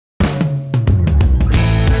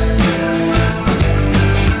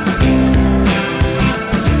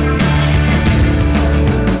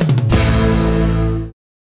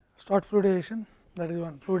What fluidization? That is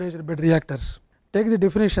one, fluidized bed reactors. Take the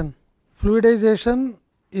definition. Fluidization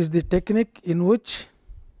is the technique in which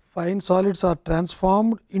fine solids are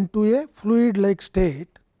transformed into a fluid like state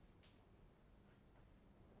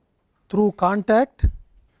through contact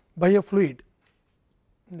by a fluid.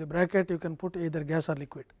 In the bracket you can put either gas or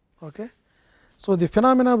liquid. Okay. So, the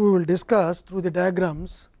phenomena we will discuss through the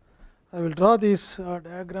diagrams. I will draw these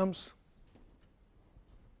diagrams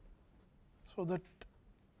so that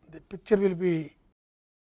the picture will be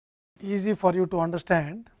easy for you to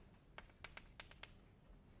understand.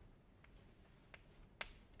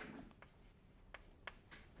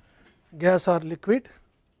 Gas or liquid,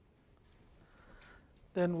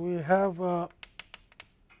 then we have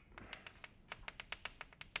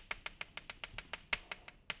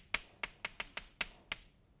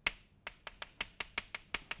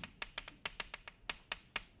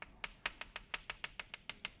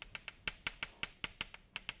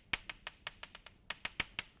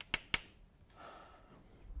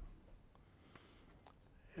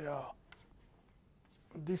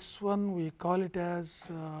this one we call it as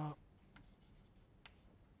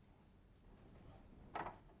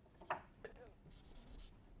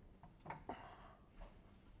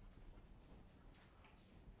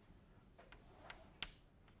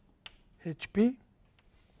HP,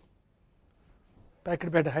 packed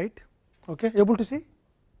bed height. Okay. Able to see,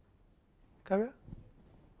 Kavya?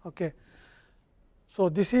 Okay. So,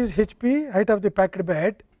 this is HP, height of the packed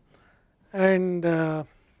bed, and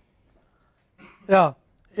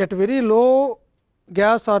at very low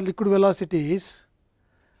gas or liquid velocities,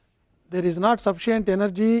 there is not sufficient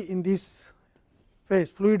energy in this phase,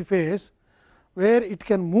 fluid phase, where it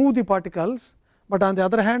can move the particles, but on the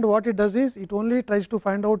other hand what it does is it only tries to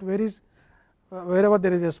find out where is wherever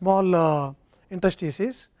there is a small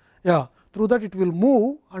interstices, through that it will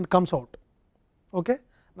move and comes out. Okay.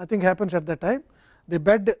 Nothing happens at that time, the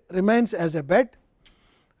bed remains as a bed,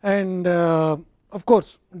 and of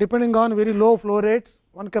course, depending on very low flow rates,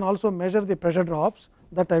 one can also measure the pressure drops,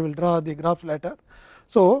 that I will draw the graphs later.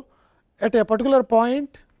 So, at a particular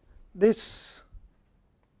point, this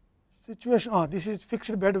situation, this is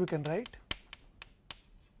fixed bed, we can write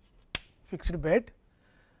fixed bed,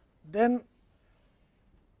 then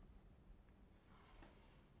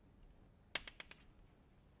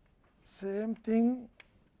same thing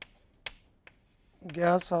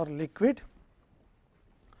gas or liquid.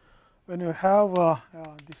 When you have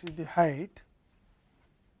this is the height,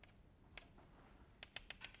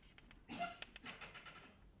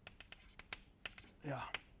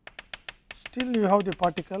 still you have the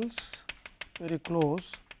particles very close,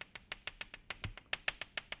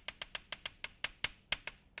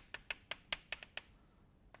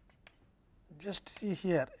 just see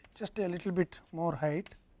here, just a little bit more height,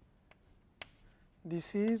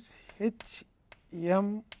 this is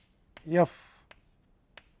HMF,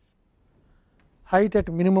 height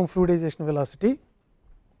at minimum fluidization velocity.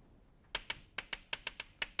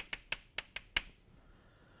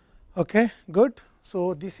 Okay, good.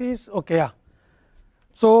 So, this is okay.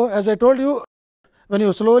 So, as I told you, when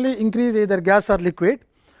you slowly increase either gas or liquid,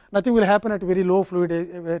 nothing will happen at very low fluid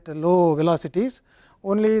at low velocities,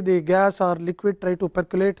 only the gas or liquid try to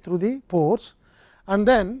percolate through the pores, and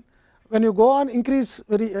then when you go on increase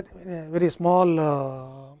very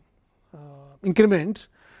small increments,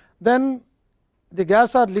 then the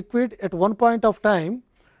gas or liquid at one point of time,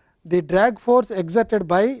 the drag force exerted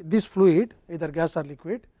by this fluid either gas or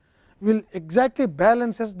liquid will exactly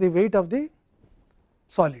balances the weight of the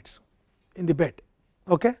solids in the bed.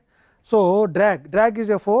 Okay. So, drag is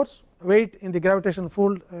a force, weight in the gravitational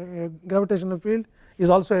field is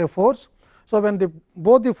also a force. So, when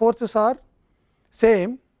both the forces are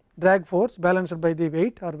same, drag force balanced by the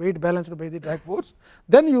weight or weight balanced by the drag force,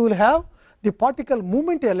 then you will have the particle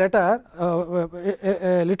movement a little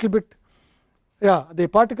bit, the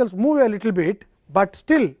particles move a little bit, but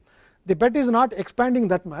still the bed is not expanding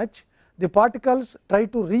that much, the particles try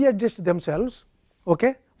to readjust themselves,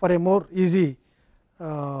 okay, for a more easy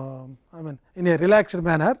in a relaxed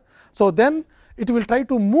manner. So, then it will try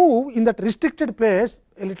to move in that restricted place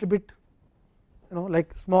a little bit,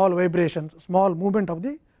 like small vibrations, small movement of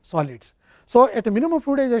the solids. So, at a minimum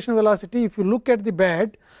fluidization velocity, if you look at the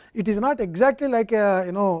bed, it is not exactly like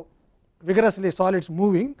a vigorously solids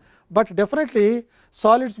moving, but definitely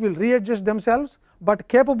solids will readjust themselves, but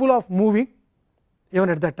capable of moving even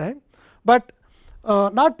at that time, but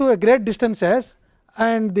not to a great distances,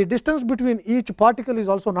 and the distance between each particle is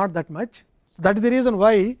also not that much. That is the reason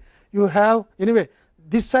why you have anyway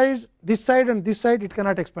this side and this side it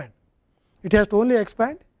cannot expand, it has to only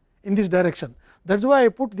expand in this direction. That is why I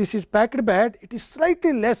put this is packed bed, it is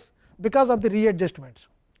slightly less because of the readjustments.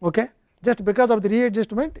 Okay? Just because of the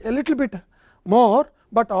readjustment a little bit more,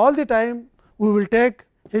 but all the time we will take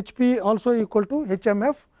Hp also equal to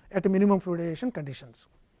Hmf at minimum fluidization conditions.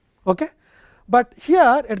 Okay? But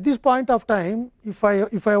here at this point of time, if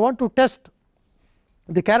I want to test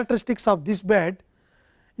the characteristics of this bed,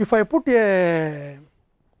 if I put a,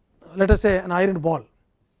 let us say, an iron ball,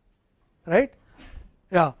 right?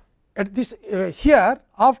 Yeah, at this here,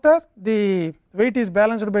 after the weight is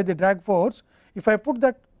balanced by the drag force, if I put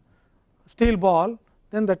that steel ball,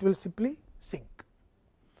 then that will simply sink.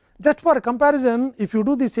 Just for a comparison, if you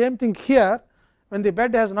do the same thing here, when the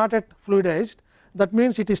bed has not yet fluidized, that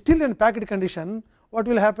means it is still in packed condition, what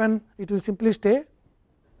will happen? It will simply stay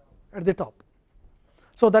at the top.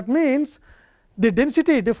 So, that means the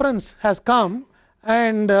density difference has come,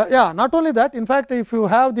 and yeah, not only that, in fact, if you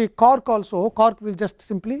have the cork also, cork will just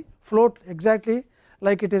simply float exactly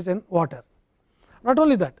like it is in water. Not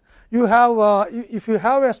only that, you have if you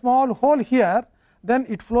have a small hole here, then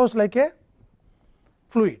it flows like a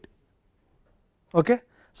fluid. Okay?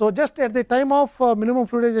 So, just at the time of minimum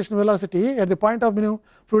fluidization velocity, at the point of minimum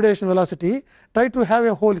fluidization velocity, try to have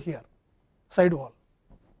a hole here, side wall.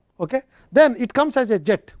 Okay? Then it comes as a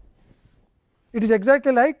jet. It is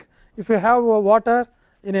exactly like if you have water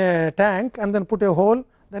in a tank and then put a hole,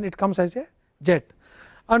 then it comes as a jet.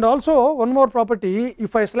 And also one more property,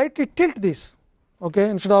 if I slightly tilt this, okay,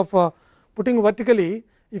 instead of putting vertically,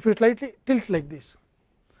 if you slightly tilt like this.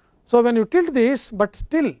 So, when you tilt this, but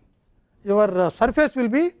still your surface will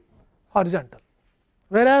be horizontal,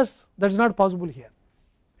 whereas that is not possible here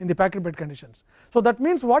in the packed bed conditions. So, that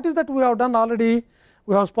means what is that we have done already?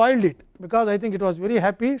 We have spoiled it, because I think it was very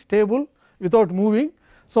happy, stable, without moving.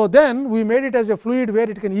 So, then we made it as a fluid where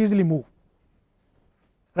it can easily move,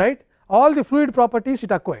 right. All the fluid properties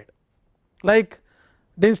it acquired, like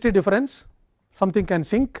density difference, something can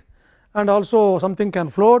sink, and also something can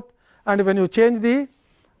float, and when you change the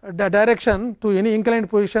direction to any inclined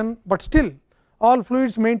position, but still all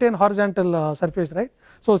fluids maintain horizontal surface, right.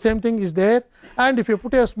 So, same thing is there, and if you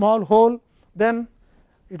put a small hole, then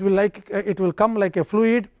it will come like a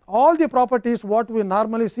fluid. All the properties what we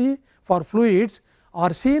normally see for fluids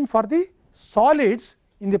are seen for the solids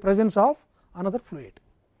in the presence of another fluid.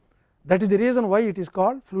 That is the reason why it is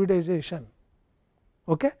called fluidization.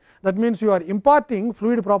 Okay? That means you are imparting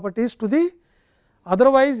fluid properties to the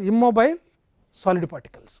otherwise immobile solid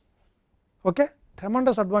particles. Okay?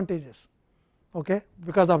 Tremendous advantages, okay,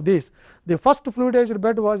 because of this. The first fluidized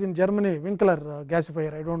bed was in Germany, Winkler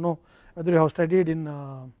gasifier. I do not know whether you have studied in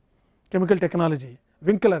chemical technology.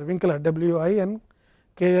 Winkler, WINKLER,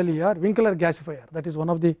 Winkler gasifier, that is one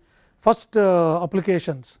of the first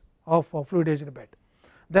applications of fluidized bed.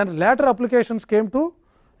 Then later applications came to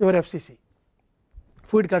your FCC,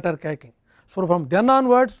 fluid cutter cracking. So, from then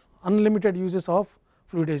onwards unlimited uses of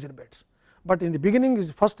fluidized beds, but in the beginning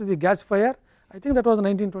is first the gasifier. I think that was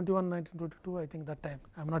 1921, 1922, I think that time,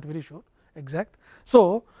 I am not very sure exact.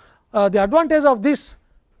 So, the advantage of this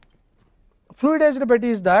fluidized bed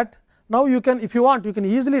is that now you can, if you want, you can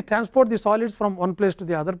easily transport the solids from one place to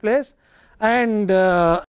the other place, and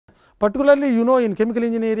particularly in chemical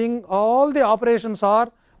engineering all the operations are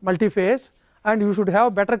multi-phase, and you should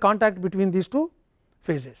have better contact between these two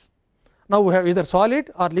phases. Now, we have either solid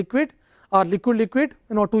or liquid two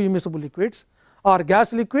immiscible liquids, or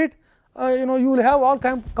gas liquid, you will have all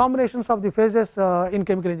combinations of the phases in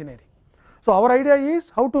chemical engineering. So, our idea is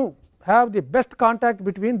how to have the best contact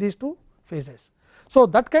between these two phases. So,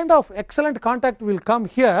 that kind of excellent contact will come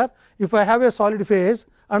here if I have a solid phase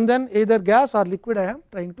and then either gas or liquid I am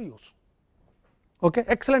trying to use. Okay,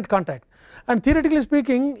 excellent contact. And theoretically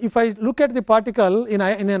speaking, if I look at the particle in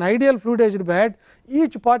an ideal fluidized bed,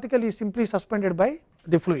 each particle is simply suspended by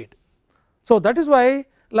the fluid. So, that is why,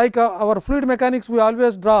 like our fluid mechanics, we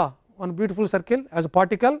always draw one beautiful circle as a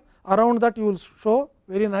particle, around that you will show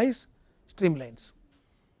very nice streamlines.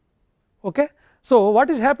 Okay. So, what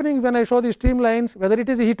is happening when I show the streamlines, whether it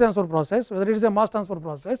is a heat transfer process, whether it is a mass transfer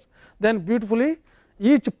process, then beautifully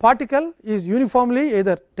each particle is uniformly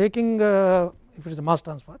either taking if it is a mass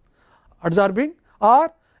transfer, absorbing,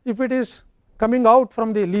 or if it is coming out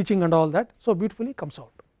from the leaching and all that. So, beautifully comes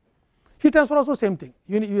out. Heat transfer also same thing,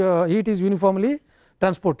 heat is uniformly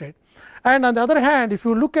transported. And on the other hand, if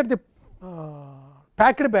you look at the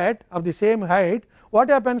packed bed of the same height, what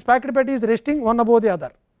happens? Packed bed is resting one above the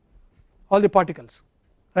other, all the particles,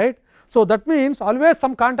 right. So, that means always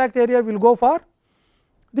some contact area will go for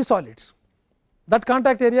the solids. That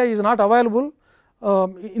contact area is not available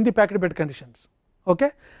in the packed bed conditions.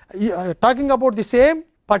 Okay. Talking about the same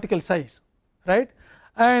particle size, right.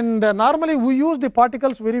 And normally we use the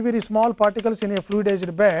particles, very small particles in a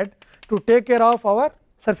fluidized bed to take care of our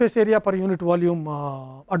surface area per unit volume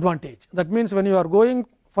advantage. That means, when you are going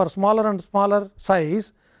for smaller and smaller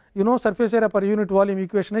size, surface area per unit volume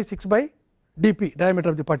equation is 6 by dp, diameter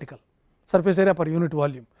of the particle, surface area per unit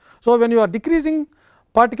volume. So, when you are decreasing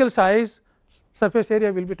particle size, surface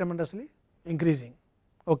area will be tremendously increasing.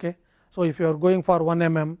 Okay. So, if you are going for 1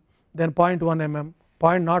 mm, then 0.1 mm,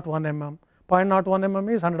 0.01 mm, 0.01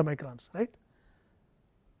 mm is 100 microns, right?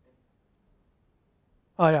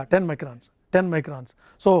 Yeah, 10 microns.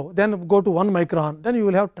 So, then go to 1 micron, then you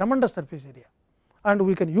will have tremendous surface area, and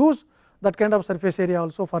we can use that kind of surface area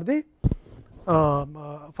also for the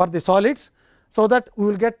solids. So, that we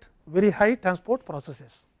will get very high transport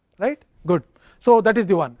processes, right. Good. So, that is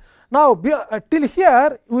the one. Now, till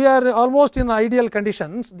here we are almost in ideal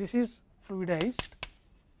conditions. This is fluidized,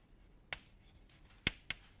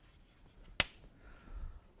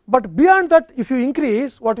 but beyond that, if you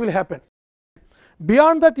increase, what will happen?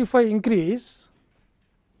 Beyond that, if I increase,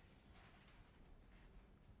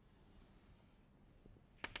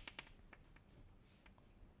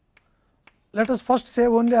 let us first say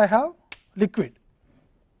only I have liquid.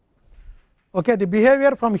 Okay, the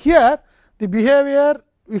behavior from here, the behavior,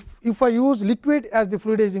 if I use liquid as the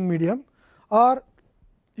fluidizing medium, or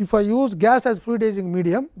if I use gas as fluidizing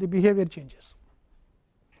medium, the behavior changes.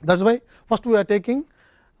 That is why first we are taking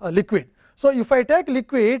liquid. So, if I take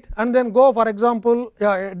liquid and then go, for example,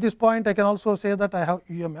 at this point I can also say that I have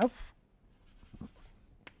UMF,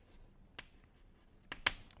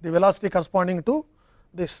 the velocity corresponding to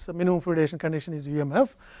this minimum fluidization condition is UMF.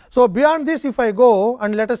 So, beyond this, if I go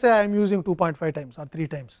and let us say I am using 2.5 times or 3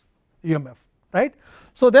 times UMF, right.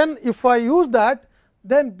 So, then if I use that,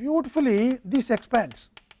 then beautifully this expands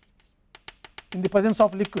in the presence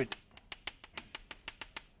of liquid.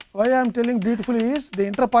 Why I am telling beautifully is the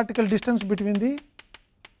interparticle distance between the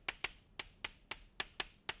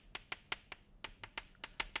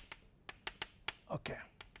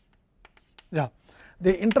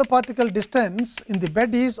the interparticle distance in the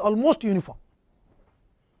bed is almost uniform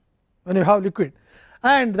when you have liquid,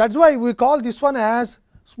 and that is why we call this one as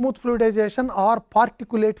smooth fluidization or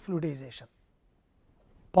particulate fluidization.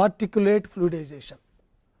 Particulate fluidization,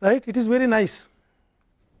 right. It is very nice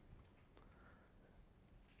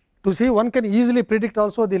to see. One can easily predict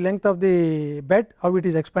also the length of the bed, how it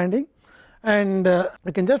is expanding, and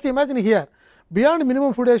you can just imagine here, beyond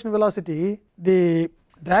minimum fluidization velocity, the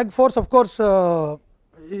drag force of course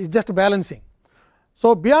is just balancing.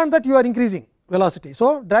 So, beyond that you are increasing velocity.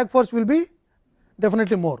 So, drag force will be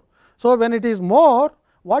definitely more. So, when it is more,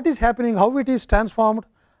 what is happening, how it is transformed?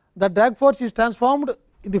 The drag force is transformed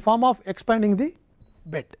in the form of expanding the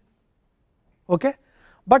bed. Okay.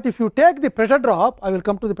 But if you take the pressure drop, I will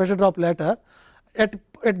come to the pressure drop later, at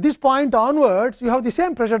this point onwards you have the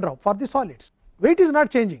same pressure drop for the solids. Weight is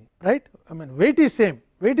not changing, right. I mean, weight is same,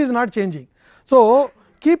 weight is not changing. So,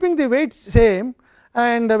 keeping the weight same,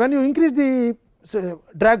 and when you increase the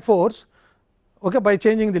drag force, okay, by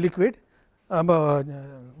changing the liquid,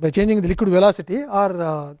 by changing the liquid velocity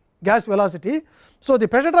or gas velocity. So, the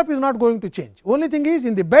pressure drop is not going to change, only thing is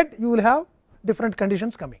in the bed you will have different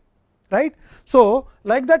conditions coming, right. So,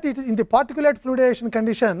 like that it is in the particulate fluidization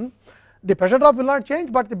condition, the pressure drop will not change,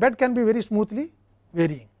 but the bed can be very smoothly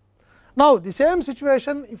varying. Now, the same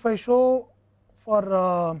situation if I show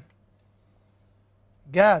for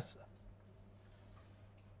gas,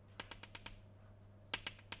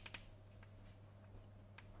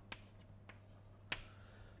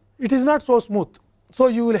 it is not so smooth. So,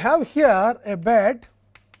 you will have here a bed,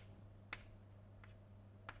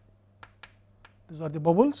 these are the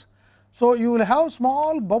bubbles. So, you will have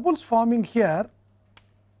small bubbles forming here,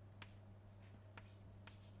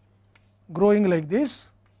 growing like this.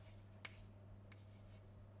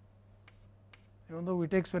 Even though we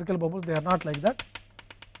take spherical bubbles, they are not like that.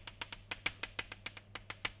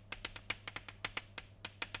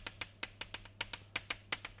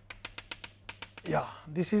 Yeah,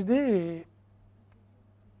 this is the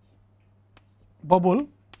bubble.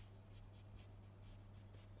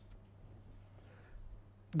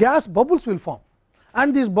 Gas bubbles will form,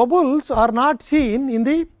 and these bubbles are not seen in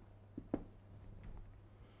the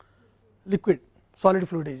liquid solid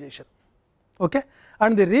fluidization. Okay.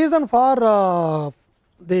 And the reason for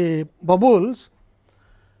the bubbles,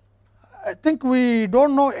 I think we do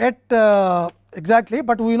not know yet exactly,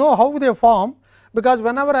 but we know how they form, because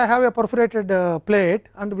whenever I have a perforated plate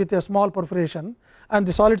and with a small perforation and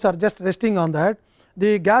the solids are just resting on that,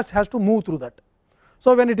 the gas has to move through that.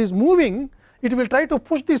 So, when it is moving, it will try to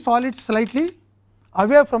push the solid slightly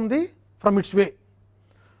away from its way.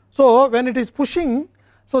 So, when it is pushing,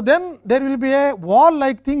 so then there will be a wall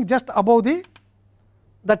like thing just above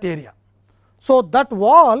that area. So, that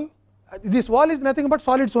wall, this wall is nothing but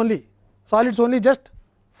solids only, just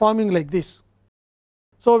forming like this.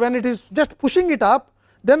 So, when it is just pushing it up,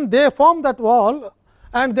 then they form that wall,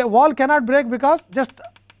 and the wall cannot break, because just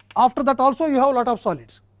after that also you have a lot of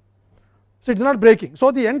solids. So, it is not breaking.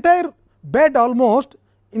 So, the entire bed almost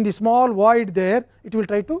in the small void there, it will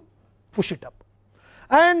try to push it up,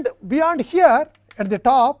 and beyond here at the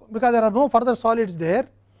top, because there are no further solids there,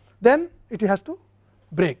 then it has to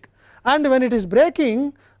break, and when it is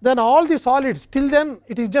breaking, then all the solids, till then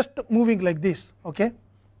it is just moving like this, okay?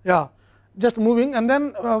 Yeah, just moving, and then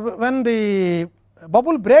when the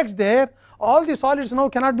bubble breaks there, all the solids now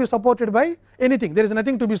cannot be supported by anything, there is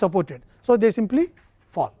nothing to be supported. So, they simply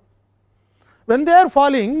fall. When they are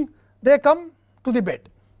falling, they come to the bed.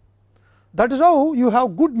 That is how you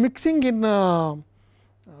have good mixing in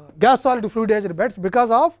gas solid fluidized beds, because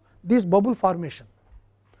of this bubble formation,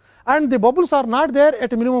 and the bubbles are not there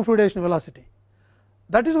at a minimum fluidization velocity.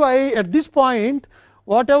 That is why at this point,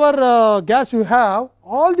 whatever gas you have,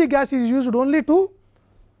 all the gas is used only to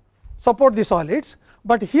support the solids,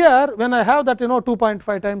 but here when I have that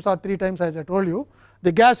 2.5 times or 3 times, as I told you,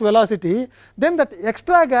 the gas velocity, then that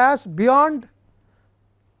extra gas beyond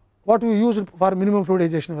what we use for minimum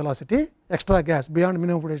fluidization velocity, extra gas beyond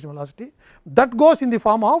minimum fluidization velocity, that goes in the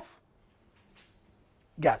form of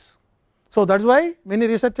gas. So, that is why many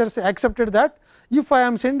researchers accepted that if I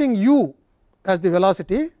am sending u as the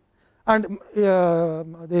velocity, and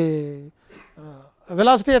the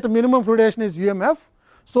velocity at minimum fluidization is UMF.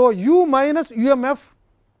 So, u minus UMF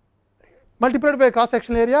multiplied by cross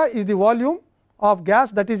sectional area is the volume of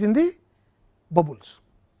gas that is in the bubbles,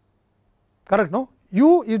 correct? No,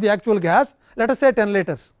 u is the actual gas, let us say 10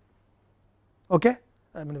 liters, okay?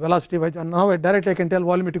 I mean velocity wise, and now directly I can tell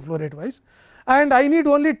volumetric flow rate wise, and I need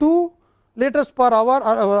only 2 liters per hour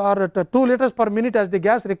or 2 liters per minute as the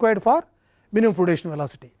gas required for minimum fluidization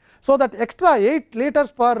velocity. So, that extra 8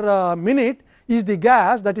 liters per minute is the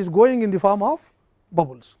gas that is going in the form of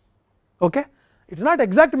bubbles, okay? It is not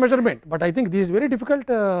exact measurement, but I think this is very difficult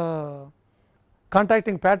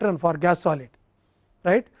contacting pattern for gas solid,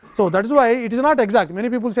 right. So, that is why it is not exact. Many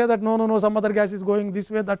people say that no, some other gas is going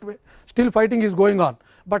this way, that way, still fighting is going on,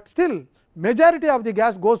 but still majority of the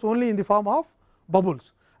gas goes only in the form of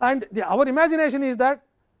bubbles, and our imagination is that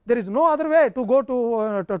there is no other way to go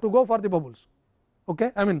to go for the bubbles,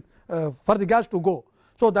 okay? I mean for the gas to go.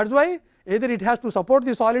 So, that is why either it has to support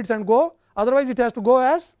the solids and go, otherwise it has to go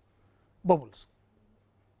as bubbles,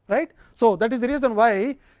 right. So, that is the reason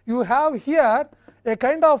why you have here a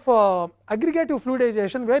kind of aggregative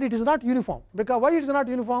fluidization where it is not uniform, because why it is not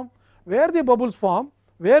uniform, where the bubbles form,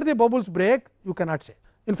 where the bubbles break, you cannot say.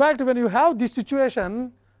 In fact, when you have this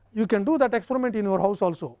situation, you can do that experiment in your house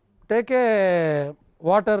also. Take a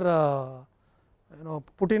water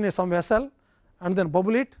put in some vessel and then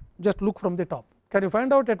bubble it, just look from the top. Can you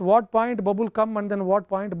find out at what point bubble come and then what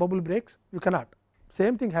point bubble breaks? You cannot,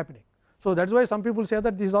 same thing happening. So, that is why some people say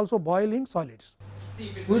that this is also boiling solids.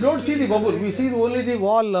 We do not see the bubble, we see only the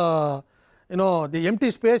wall, the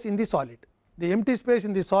empty space in the solid. The empty space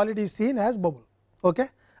in the solid is seen as bubble, okay?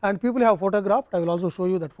 And people have photographed, I will also show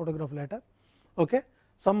you that photograph later, okay?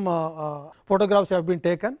 Some photographs have been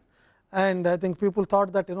taken, and I think people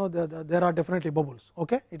thought that there are definitely bubbles,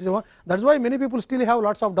 okay? It is that is why many people still have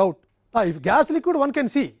lots of doubt. If gas liquid one can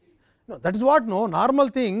see, no, that is what normal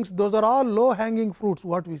things, those are all low hanging fruits,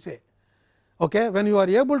 what we say, okay? When you are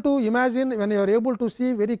able to imagine, when you are able to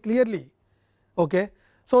see very clearly, okay?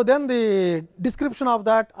 So, then the description of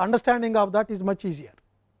that, understanding of that is much easier,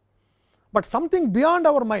 but something beyond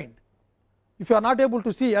our mind, if you are not able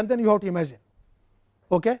to see, and then you have to imagine,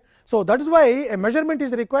 okay? So, that is why a measurement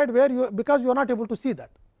is required where you, because you are not able to see that.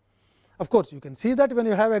 Of course, you can see that when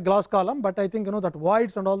you have a glass column, but I think that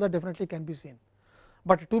voids and all that definitely can be seen,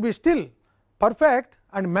 but to be still perfect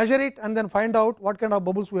and measure it and then find out what kind of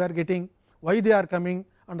bubbles we are getting, why they are coming,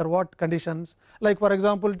 under what conditions, like for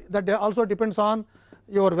example, that also depends on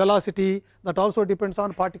your velocity, that also depends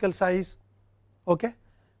on particle size, okay?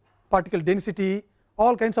 Particle density,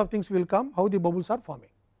 all kinds of things will come, how the bubbles are forming,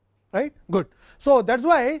 right, good. So, that is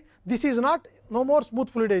why this is not no more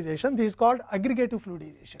smooth fluidization, this is called aggregative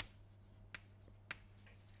fluidization,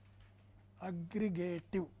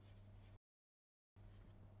 aggregative.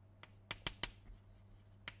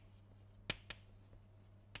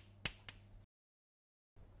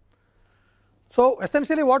 So,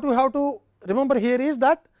 essentially what we have to remember here is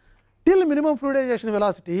that till minimum fluidization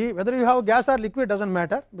velocity, whether you have gas or liquid does not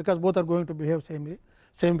matter, because both are going to behave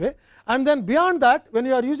same way, and then beyond that, when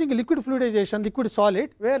you are using liquid fluidization, liquid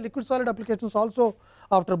solid, where liquid solid applications also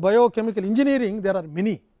after biochemical engineering there are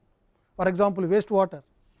many, for example wastewater,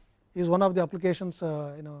 is one of the applications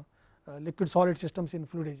liquid solid systems in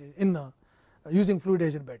fluidization using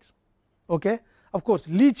fluidized beds. Okay. Of course,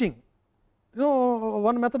 leaching,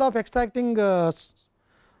 one method of extracting ores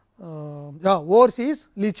is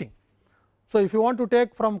leaching. So, if you want to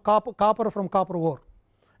take from copper from copper ore,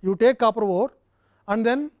 you take copper ore and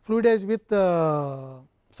then fluidize with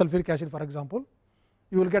sulfuric acid, for example,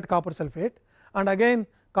 you will get copper sulphate, and again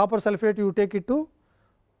copper sulphate you take it to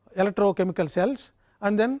electrochemical cells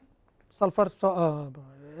and then sulfur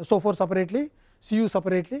SO4 separately, Cu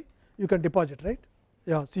separately you can deposit, right,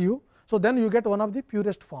 Cu. So, then you get one of the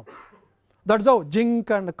purest form. That is how zinc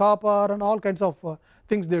and copper and all kinds of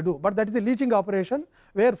things they do, but that is the leaching operation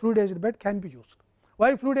where fluidized bed can be used.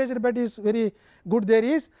 Why fluidized bed is very good there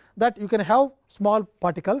is that you can have small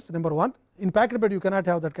particles, number 1. In packed bed you cannot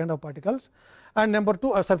have that kind of particles, and number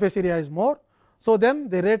 2, surface area is more. So, then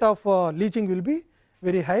the rate of leaching will be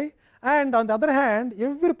very high, and on the other hand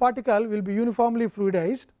every particle will be uniformly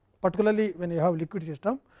fluidized, particularly when you have liquid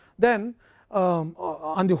system. Then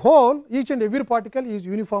on the whole each and every particle is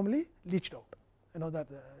uniformly leached out, that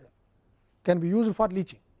can be used for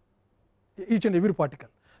leaching each and every particle.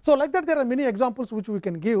 So, like that there are many examples which we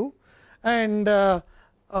can give, and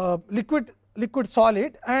liquid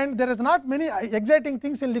solid, and there is not many exciting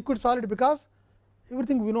things in liquid solid because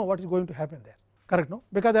everything we know what is going to happen there, correct, no,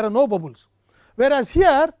 because there are no bubbles, whereas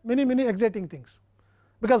here many exciting things,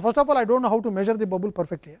 because first of all I do not know how to measure the bubble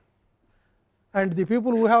perfectly, and the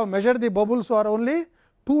people who have measured the bubbles are only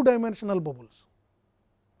 2-dimensional bubbles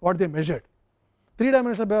what they measured.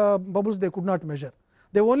 3-dimensional bubbles they could not measure,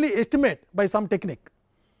 they only estimate by some technique,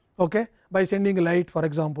 okay, by sending light for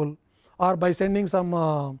example, or by sending some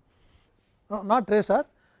not tracer,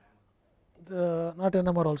 not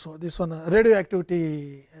NMR also, this one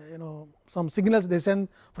radioactivity, some signals they send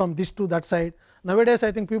from this to that side. Nowadays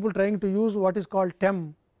I think people trying to use what is called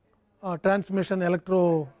TEM, transmission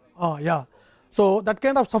electro, So, that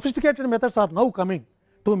kind of sophisticated methods are now coming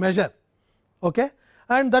to measure, okay.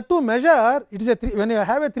 And that to measure it is when you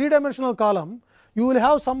have a 3-dimensional column, you will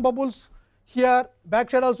have some bubbles here, back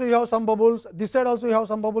side also you have some bubbles, this side also you have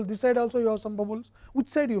some bubbles, this side also you have some bubbles. Which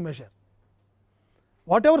side you measure?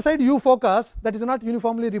 Whatever side you focus, that is not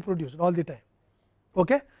uniformly reproduced all the time,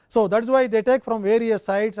 okay. So, that is why they take from various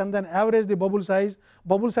sides and then average the bubble size.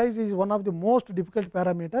 Bubble size is one of the most difficult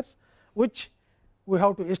parameters which we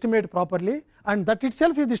have to estimate properly, and that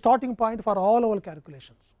itself is the starting point for all our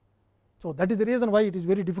calculations. So, that is the reason why it is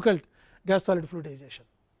very difficult gas solid fluidization,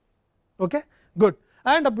 okay. Good.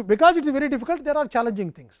 And because it is very difficult, there are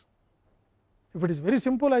challenging things. If it is very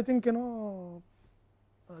simple, I think there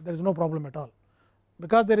is no problem at all,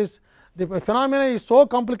 because there is the phenomena is so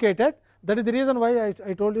complicated. That is the reason why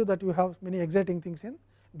I told you that you have many exciting things in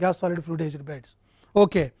gas solid fluidized beds.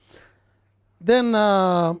 Okay. Then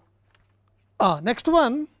next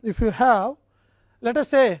one, if you have, let us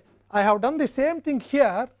say I have done the same thing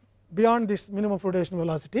here beyond this minimum fluidization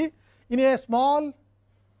velocity in a small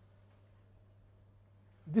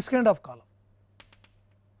this kind of column.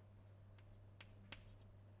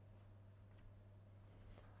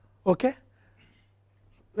 Okay.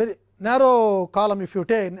 Very narrow column, if you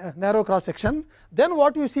take narrow cross section, then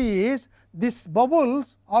what you see is these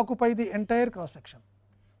bubbles occupy the entire cross section,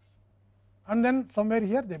 and then somewhere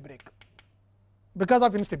here they break because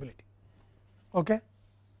of instability. Okay.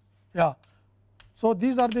 So,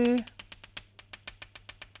 these are the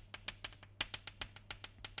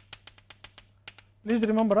please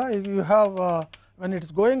remember you have when it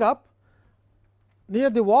is going up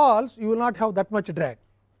near the walls you will not have that much drag,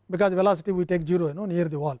 because velocity we take 0 near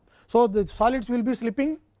the wall. So, the solids will be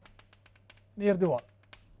slipping near the wall,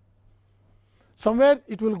 somewhere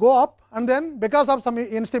it will go up, and then because of some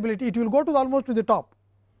instability it will go to almost to the top,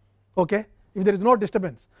 okay, if there is no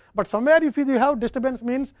disturbance. But somewhere if you have disturbance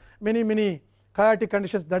means many chaotic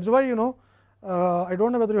conditions. That is why I do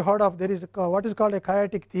not know whether you heard of, there is what is called a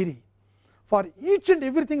chaotic theory. For each and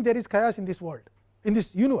everything there is chaos in this world, in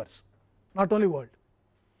this universe, not only world.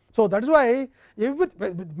 So, that is why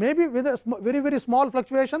maybe with very small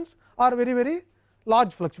fluctuations or very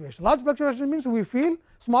large fluctuation. Large fluctuation means we feel,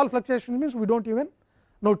 small fluctuation means we do not even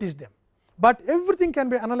notice them, but everything can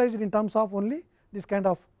be analyzed in terms of only this kind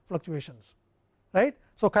of fluctuations, right.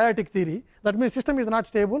 So, chaotic theory, that means system is not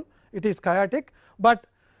stable, it is chaotic, but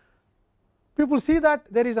people see that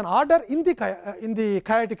there is an order in the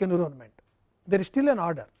chaotic environment, there is still an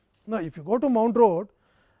order. Now, if you go to Mount Road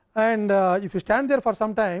and if you stand there for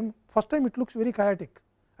some time, first time it looks very chaotic.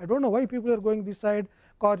 I do not know why people are going this side,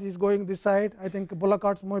 cars is going this side, I think bullock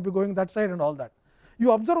carts might be going that side and all that.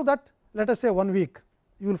 You observe that, let us say 1 week,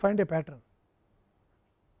 you will find a pattern.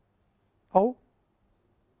 How?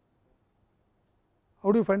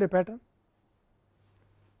 How do you find a pattern?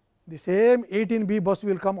 The same 18B bus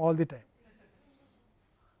will come all the time.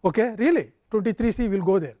 Okay, really 23C will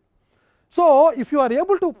go there. So, if you are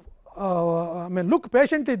able to look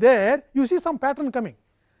patiently there, you see some pattern coming.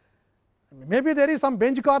 Maybe there is some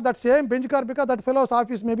bench car, that same bench car, because that fellow's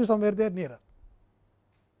office may be somewhere there nearer.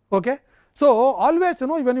 Okay. So, always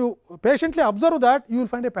when you patiently observe that, you will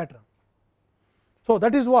find a pattern. So,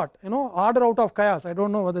 that is what order out of chaos. I do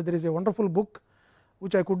not know whether there is a wonderful book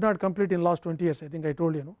which I could not complete in last 20 years. I think I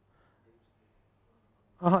told you.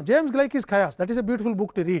 James Gleick's Chaos, that is a beautiful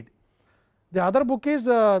book to read. The other book is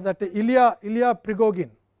that Ilya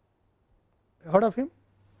Prigogine. Heard of him?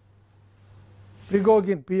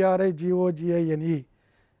 Prigogine, Prigogine.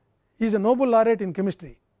 He is a Nobel laureate in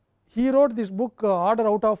chemistry. He wrote this book Order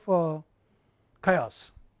Out of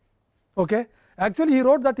Chaos. Okay. Actually, he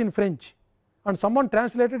wrote that in French and someone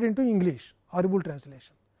translated into English, horrible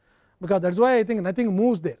translation, because that is why I think nothing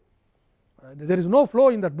moves there. There is no flow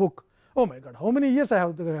in that book. Oh my God, how many years I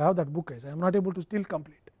have that book? I am not able to still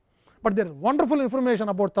complete. But there is wonderful information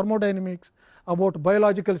about thermodynamics, about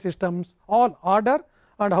biological systems, all order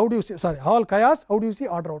and how do you see, all chaos, how do you see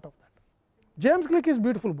order out of that. James Gleick is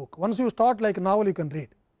beautiful book. Once you start like novel, you can read.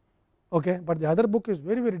 Okay, but the other book is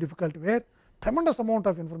very difficult, where tremendous amount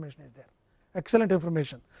of information is there, excellent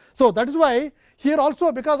information. So, that is why here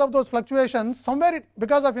also, because of those fluctuations, somewhere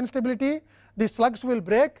because of instability, the slugs will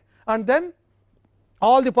break and then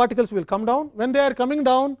all the particles will come down. When they are coming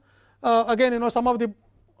down, again some of the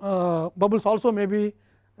bubbles also may be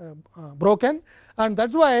broken, and that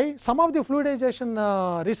is why some of the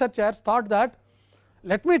fluidization researchers thought that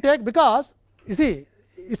let me take, because you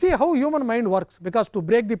see how human mind works, because to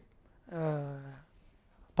break the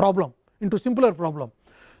problem into simpler problem.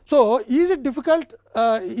 So, is it difficult,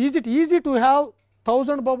 is it easy to have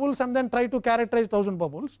 1000 bubbles and then try to characterize 1000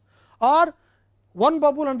 bubbles, or one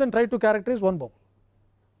bubble and then try to characterize one bubble?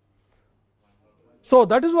 So,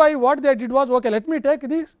 that is why what they did was, okay, let me take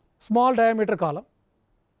the small diameter column,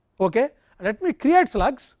 okay, let me create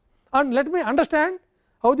slugs and let me understand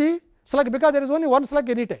how the slug, because there is only one slug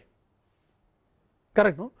any time,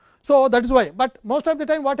 correct, no? So, that is why, but most of the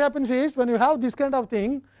time what happens is, when you have this kind of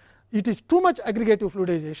thing, it is too much aggregative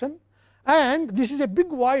fluidization and this is a big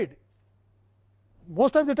void.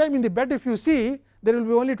 Most of the time in the bed, if you see, there will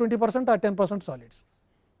be only 20% or 10% solids,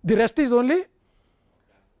 the rest is only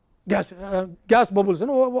gas bubbles.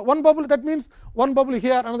 One bubble, that means one bubble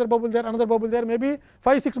here, another bubble there, another bubble there, maybe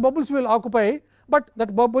 5-6 bubbles will occupy, but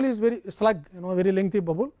that bubble is very slug, very lengthy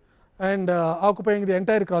bubble and occupying the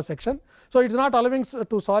entire cross section. So, it is not allowing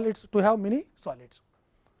to solids to have many solids.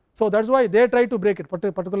 So, that is why they try to break it,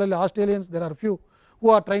 particularly Australians, there are few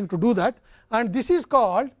who are trying to do that, and this is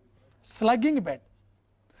called slugging bed.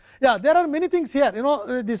 Yeah, there are many things here,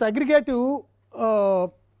 this aggregative,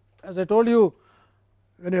 as I told you,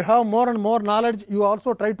 when you have more and more knowledge, you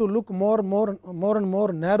also try to look more and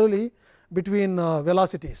more narrowly between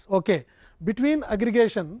velocities. Okay. Between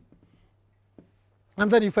aggregation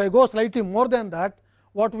and then if I go slightly more than that,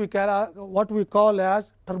 what we call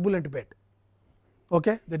as turbulent bed.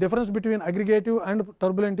 Okay. The difference between aggregative and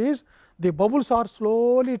turbulent is the bubbles are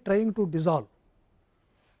slowly trying to dissolve.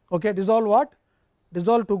 Okay. Dissolve what?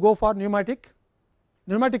 Dissolve to go for pneumatic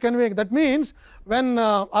conveying. That means, when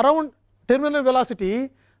around terminal velocity,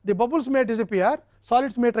 the bubbles may disappear,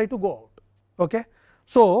 solids may try to go out. Okay.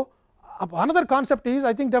 So, another concept is,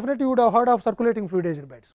 I think definitely you would have heard of circulating fluidized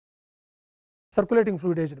beds. Circulating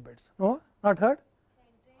fluidized beds. No, not heard?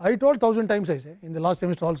 I told 1000 times, I say, in the last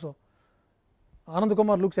semester also. Anand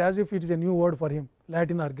Kumar looks as if it is a new word for him,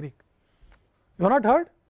 Latin or Greek. You have not heard?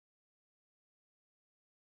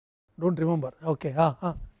 Don't remember. Okay.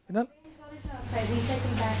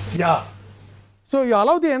 Yeah. So, you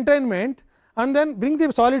allow the entrainment and then bring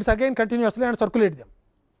the solids again continuously and circulate them.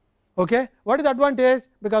 Okay. What is the advantage?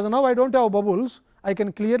 Because now I do not have bubbles, I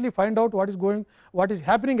can clearly find out what is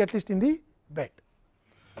happening at least in the bed.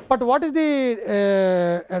 But what is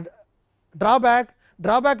the drawback?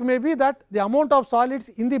 Drawback may be that the amount of solids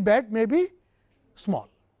in the bed may be small.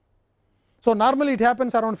 So, normally it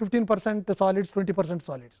happens around 15% solids, 20%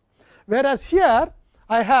 solids, whereas here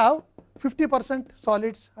I have 50%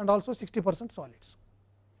 solids and also 60% solids.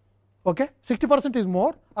 Okay. 60% is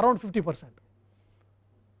more, around 50%,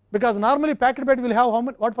 because normally packed bed will have how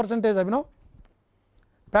much, what percentage,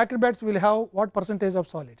 packed beds will have what percentage of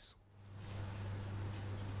solids?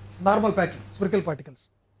 Normal packing, spherical particles.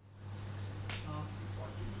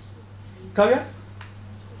 Kavya?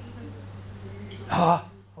 How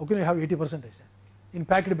can you have 80%? I say in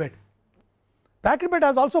packed bed? Packed bed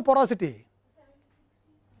has also porosity.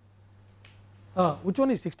 Which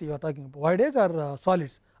one is 60 you are talking about, void edge or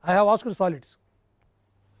solids? I have asked solids.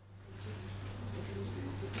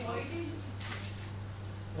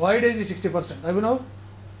 Void edge is 60%. I will know.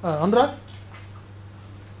 Anurag?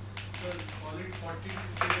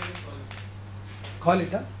 Call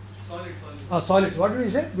it. Solids. What did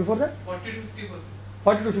you say before that? 40 to 50%.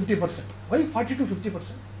 40 to 50%. Why 40 to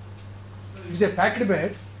 50%? It is a packed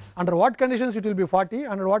bed. Under what conditions it will be 40?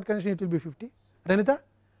 Under what conditions it will be 50? Renita?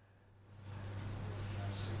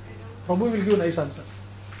 Prabhu will give nice answer.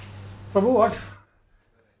 Prabhu, what?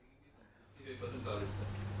 65% solids,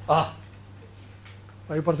 sir.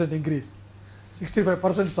 5% increase.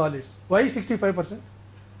 65% solids. Why 65%? So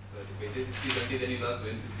if you say 60-20, then you lost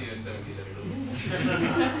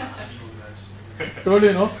 160-170. Told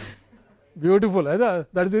you, no? Beautiful.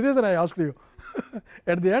 That is the reason I asked you.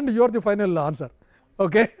 At the end, you are the final answer.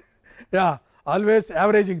 Okay? Yeah, always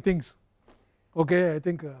averaging things. Okay, I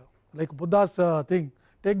think like Buddha's thing,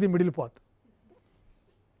 take the middle path.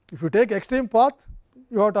 If you take extreme path,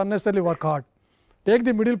 you have to unnecessarily work hard. Take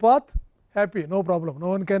the middle path, happy, no problem. No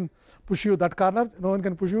one can push you that corner, no one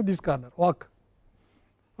can push you this corner. Walk.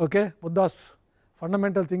 Okay, Buddha's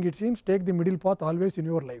fundamental thing, it seems, take the middle path always in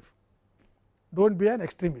your life. Don't be an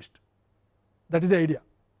extremist. That is the idea.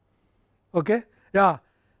 Okay? Yeah.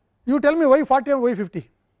 You tell me why 40 and why 50?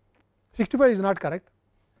 65 is not correct.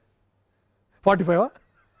 45? Huh?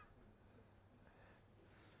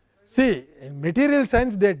 See, in material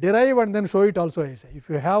science they derive and then show it also, I say. If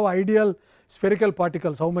you have ideal spherical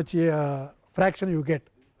particles, how much fraction you get?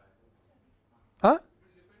 Huh?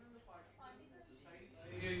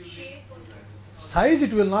 Size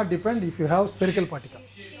it will not depend if you have spherical particle.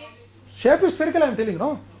 Shape is spherical, I am telling you,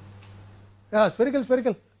 no? Yeah,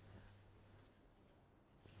 spherical.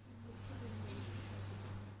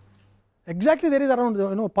 Exactly, there is around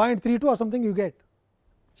 0.32 or something you get.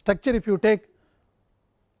 Structure if you take,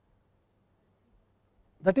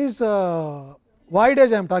 that is void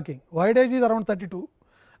edge I am talking. Void edge is around 32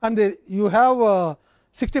 and you have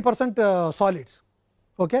 60% solids.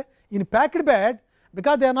 Okay? In packed bed,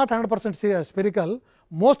 because they are not 100% spherical,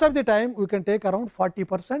 most of the time we can take around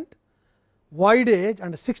 40% void edge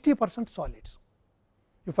and 60% solids.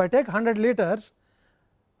 If I take 100 liters,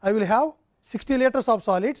 I will have 60 liters of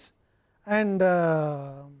solids and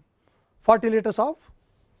 40 liters of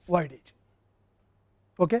void edge.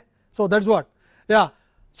 Okay? So, that is what. Yeah.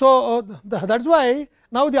 So, that is why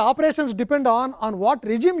now the operations depend on what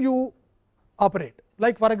regime you operate.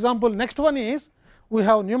 Like for example, next one is we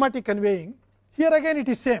have pneumatic conveying. Here again it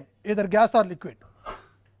is same, either gas or liquid.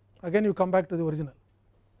 Again you come back to the original,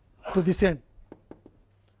 to this end.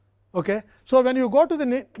 Okay. So, when you go to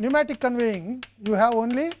the pneumatic conveying, you have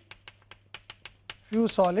only few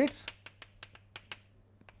solids,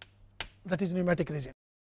 that is pneumatic regime.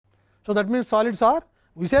 So, that means solids are,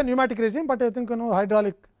 we say pneumatic regime, but I think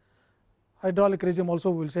hydraulic regime also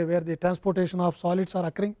we will say, where the transportation of solids are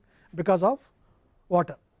occurring because of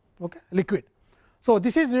water, okay, liquid. So,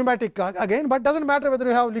 this is pneumatic again, but does not matter whether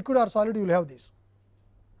you have liquid or solid, you will have this.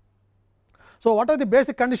 So, what are the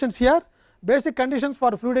basic conditions here? Basic conditions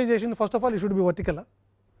for fluidization, first of all, it should be vertical.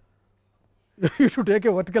 You should take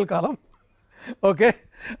a vertical column, okay,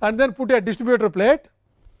 and then put a distributor plate,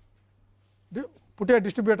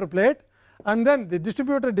 and then the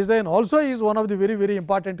distributor design also is one of the very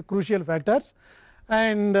important crucial factors,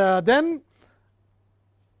 and then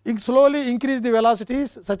slowly increase the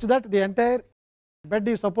velocities such that the entire bed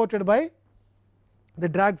is supported by the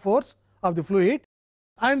drag force of the fluid,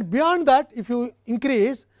 and beyond that if you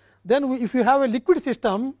increase, then if you have a liquid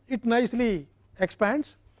system, it nicely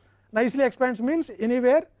expands. Nicely expands means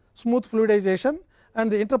anywhere smooth fluidization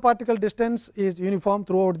and the interparticle distance is uniform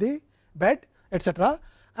throughout the bed, etc.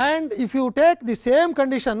 And if you take the same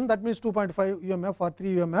condition, that means 2.5 UMF or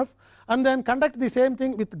 3 UMF, and then conduct the same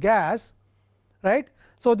thing with gas, right.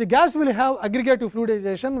 So, the gas will have aggregative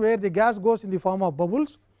fluidization, where the gas goes in the form of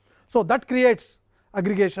bubbles. So, that creates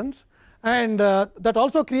aggregations, and that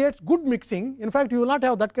also creates good mixing. In fact, you will not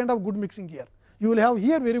have that kind of good mixing here. You will have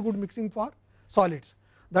here very good mixing for solids.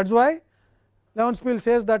 That is why Levenspiel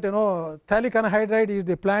says that phthalic anhydride is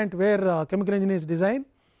the plant where chemical engineers design.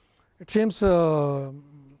 It seems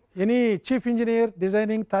any chief engineer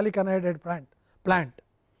designing phthalic anhydride plant,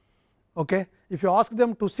 okay, if you ask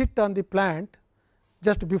them to sit on the plant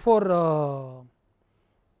just before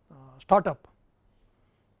startup,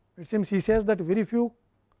 it seems he says that very few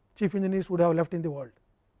chief engineers would have left in the world,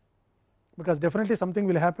 because definitely something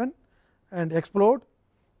will happen and explode.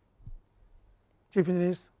 Chief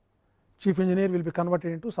engineer will be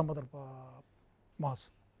converted into some other mass.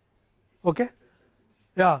 Okay?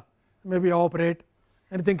 Yeah, maybe evaporate,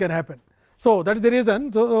 anything can happen. So, that is the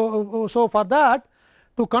reason. So, for that,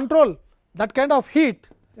 to control that kind of heat,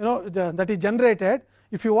 that is generated,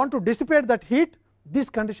 if you want to dissipate that heat, this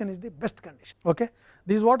condition is the best condition. Okay.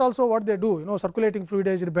 This is what they do, circulating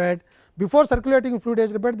fluidized bed. Before circulating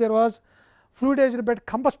fluidized bed, there was fluidized bed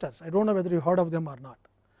combustors. I do not know whether you heard of them or not.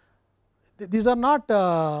 These are not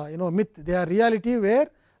myth, they are reality, where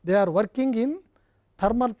they are working in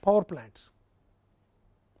thermal power plants.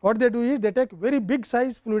 What they do is, they take very big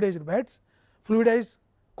size fluidized beds, fluidize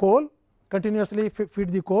coal, continuously feed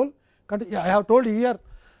the coal. I have told here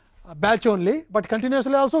batch only, but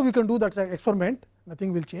continuously also we can do that experiment,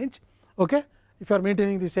 nothing will change. Okay. If you are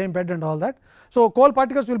maintaining the same bed and all that. So, coal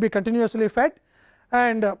particles will be continuously fed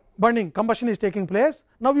and burning, combustion is taking place.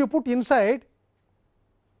 Now, you put inside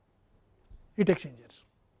heat exchangers,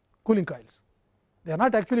 cooling coils. They are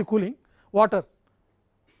not actually cooling, water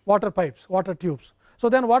pipes, water tubes. So,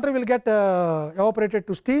 then water will get evaporated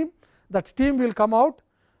to steam, that steam will come out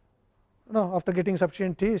after getting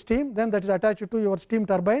sufficient steam, then that is attached to your steam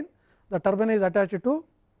turbine, the turbine is attached to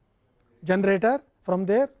generator, from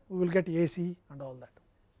there we will get AC and all that.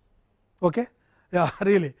 Okay? Yeah,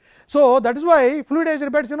 really. So, that is why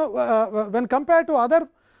fluidized beds, when compared to other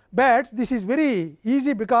beds, this is very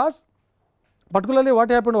easy, because particularly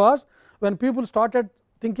what happened was, when people started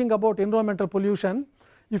thinking about environmental pollution,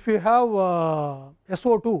 if you have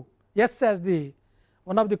SO2, S as the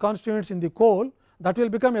one of the constituents in the coal, that will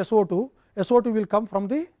become SO2, SO2 will come from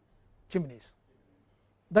the chimneys,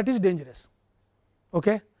 that is dangerous.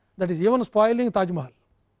 Okay? That is even spoiling Taj Mahal.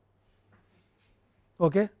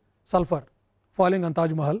 Okay? Sulfur falling on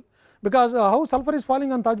Taj Mahal, because how sulfur is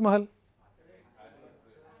falling on Taj Mahal?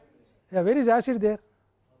 Yeah, where is acid there?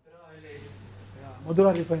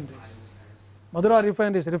 Madura refineries. Madura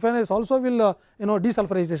refineries also will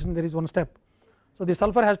desulfurization, there is one step. So, the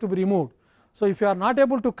sulfur has to be removed. So, if you are not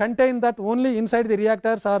able to contain that only inside the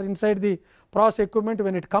reactors or inside the process equipment,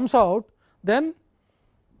 when it comes out, then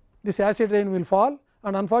this acid rain will fall,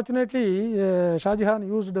 and unfortunately, Shah Jahan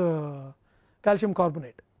used calcium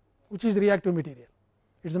carbonate, which is reactive material.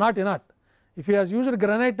 It is not inert. If he has used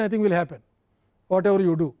granite, nothing will happen, whatever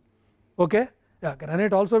you do. Okay? Yeah,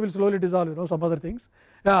 granite also will slowly dissolve, some other things.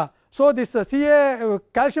 Yeah. So, this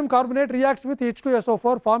calcium carbonate reacts with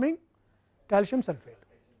H2SO4, forming calcium sulphate.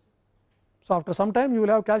 So, after some time you will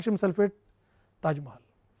have calcium sulphate Taj Mahal.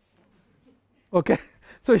 Okay.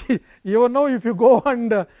 So, even now if you go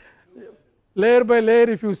and layer by layer,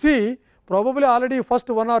 if you see, probably already first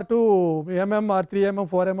 1 or 2 mm or 3 mm,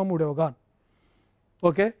 4 mm would have gone.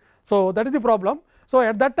 Okay. So, that is the problem. So,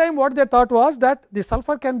 at that time what they thought was that the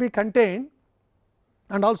sulfur can be contained,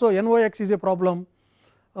 and also NOx is a problem.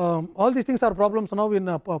 All these things are problems now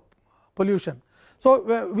in pollution.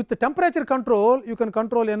 So, with the temperature control, you can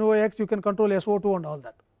control NOx, you can control SO2 and all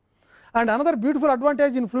that. And another beautiful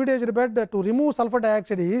advantage in fluidized bed to remove sulfur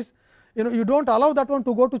dioxide is, you do not allow that one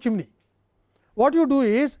to go to chimney. What you do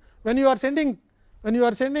is, when you are sending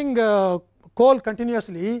coal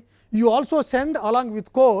continuously, you also send along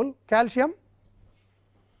with coal calcium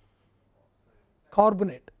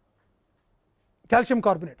carbonate, Taj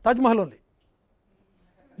Mahal only.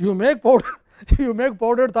 You make powder, you make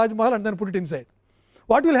powdered Taj Mahal and then put it inside.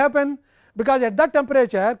 What will happen? Because at that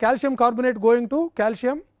temperature, calcium carbonate going to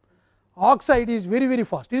calcium oxide is very, very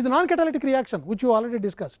fast. It is the non-catalytic reaction, which you already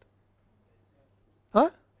discussed.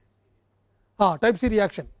 Type C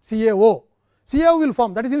reaction, CaO. CaO will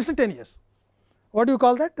form, that is instantaneous. What do you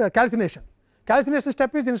call that? Calcination. Calcination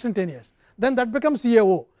step is instantaneous. Then that becomes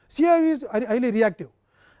CaO. CaO is highly reactive.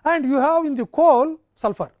 And you have in the coal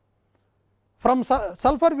sulfur. From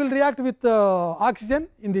sulfur will react with oxygen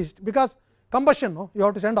in this, because combustion, you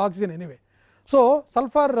have to send oxygen anyway. So,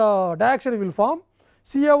 sulfur dioxide will form,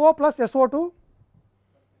 CaO plus SO2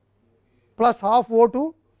 plus half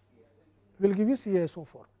O2 will give you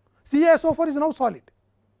CaSO4. CaSO4 is now solid,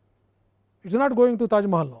 it is not going to Taj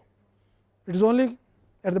Mahal now, it is only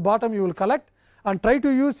at the bottom you will collect and try to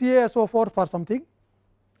use CaSO4 for something.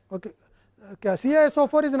 Okay.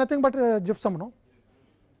 CaSO4 is nothing but gypsum, no?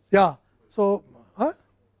 Yeah. So,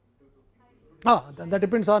 that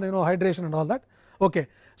depends on hydration and all that. Okay.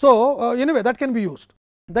 So, anyway, that can be used.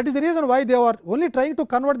 That is the reason why they were only trying to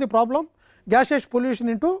convert the problem gaseous pollution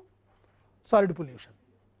into solid pollution,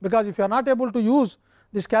 because if you are not able to use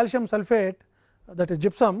this calcium sulphate, that is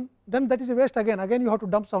gypsum, then that is a waste again you have to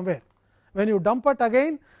dump somewhere. When you dump it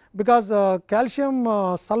again, because calcium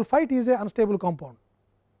sulphite is an unstable compound,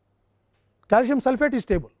 calcium sulphate is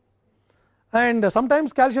stable, and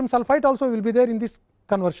sometimes calcium sulphite also will be there in this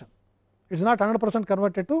conversion. It is not 100%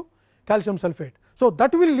 converted to calcium sulphate. So,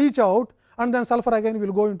 that will leach out, and then sulfur again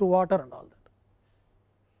will go into water and all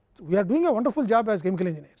that. we are doing a wonderful job as chemical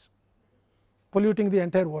engineers, polluting the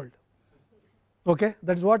entire world. Okay?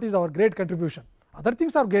 That is what is our great contribution. Other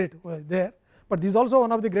things are great there, but this is also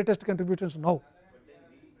one of the greatest contributions now.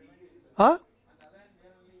 Huh?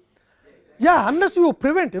 Yeah, unless you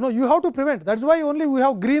prevent, you have to prevent. That is why only we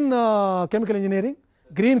have green chemical engineering,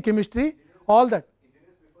 green chemistry, all that.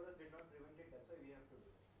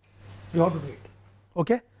 You have to do it.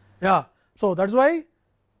 Okay? Yeah. So that is why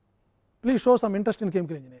please show some interest in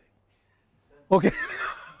chemical engineering. Okay?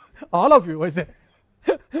 All of you, I say.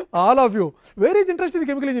 All of you. Where is interest in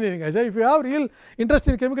chemical engineering? I say, if you have real interest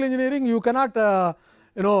in chemical engineering, you cannot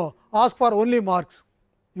ask for only marks.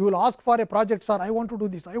 You will ask for a project, sir, I want to do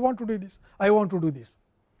this, I want to do this, I want to do this.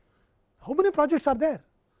 How many projects are there?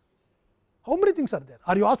 How many things are there?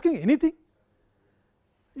 Are you asking anything?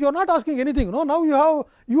 You are not asking anything. No, now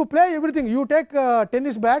you play everything. You take a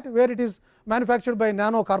tennis bat where it is manufactured by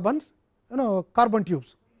nanocarbons, carbon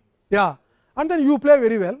tubes. Yeah, and then you play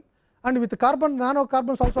very well. And with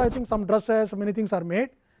nanocarbons also, I think some dresses, many things are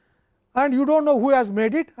made, and you don't know who has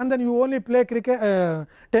made it, and then you only play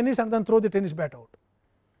tennis and then throw the tennis bat out.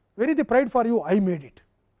 Where is the pride for you? I made it.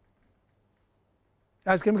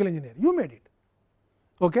 As chemical engineer, you made it.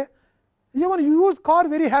 Okay? Even you use car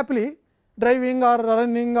very happily, driving or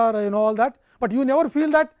running or all that, but you never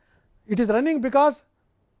feel that it is running because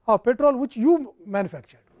of petrol which you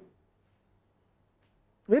manufactured.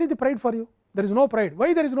 Where is the pride for you? There is no pride.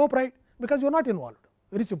 Why there is no pride? Because you are not involved.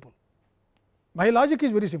 Very simple. My logic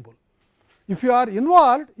is very simple. If you are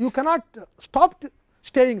involved, you cannot stop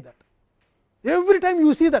staying that. Every time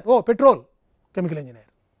you see that, oh, petrol, chemical engineer.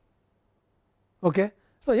 Okay?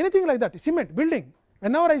 So anything like that, cement, building.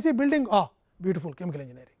 Whenever I see building, beautiful, chemical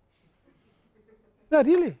engineering. Yeah,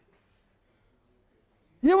 really.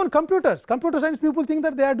 Even computers, computer science people think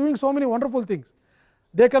that they are doing so many wonderful things.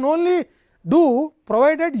 They can only do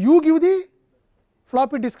provided you give the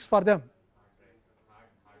floppy disks for them.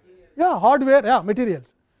 Yeah, hardware, yeah,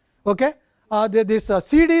 materials. Okay? This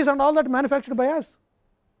CDs and all that manufactured by us.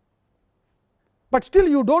 But still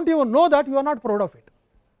you do not even know that, you are not proud of it.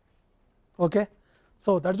 Okay?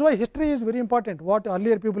 So that is why history is very important, what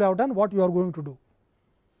earlier people have done, what you are going to do.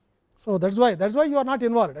 So that is why you are not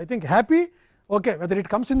involved. I think happy, okay, whether it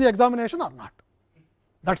comes in the examination or not.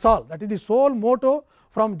 That is all. That is the sole motto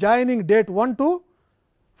from joining date 1 to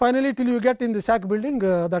finally till you get in the SAC building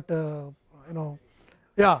that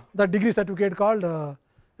degree certificate called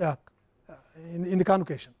in the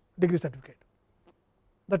convocation, degree certificate.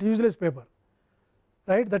 That useless paper,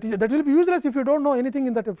 right? That will be useless if you do not know anything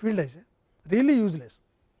in that field. I say, really useless.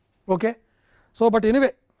 Okay. So, but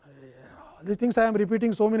anyway, these things I am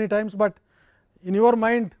repeating so many times, but in your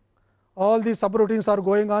mind all these subroutines are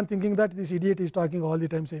going on, thinking that this idiot is talking all the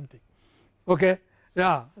time same thing. Okay.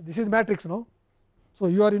 Yeah, this is matrix, no? So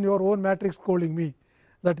you are in your own matrix scolding me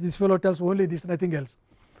that this fellow tells only this, nothing else.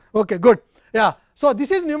 Okay, good. Yeah. So this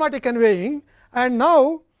is pneumatic conveying, and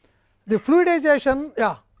now the fluidization.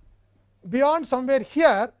 Yeah, beyond somewhere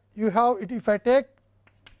here you have it. If I take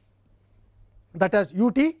that as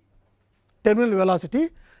ut, terminal velocity,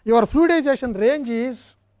 your fluidization range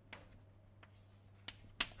is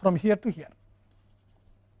from here to here.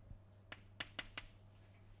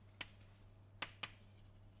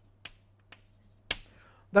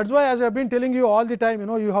 That is why, as I have been telling you all the time,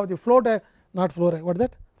 you have the flow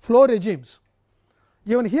regimes.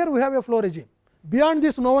 Even here we have a flow regime. Beyond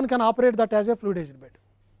this, no one can operate that as a fluidized bed,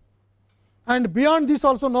 and beyond this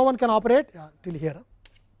also no one can operate till here.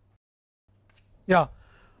 Yeah.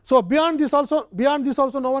 So beyond this also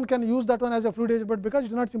no one can use that one as a fluidized bed, because it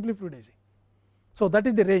is not simply fluidizing. So that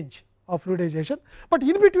is the range of fluidization. But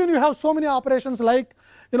in between you have so many operations, like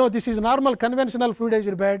this is normal conventional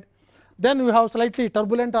fluidized bed. Then you have slightly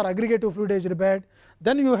turbulent or aggregative fluidized bed.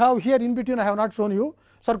 Then you have here in between, I have not shown you,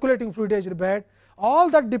 circulating fluidized bed. All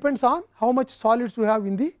that depends on how much solids you have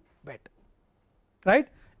in the bed, right?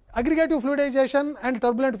 Aggregative fluidization and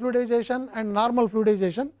turbulent fluidization and normal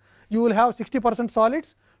fluidization, you will have 60%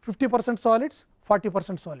 solids, 50% solids,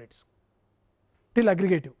 40% solids till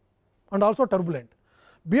aggregative, and also turbulent.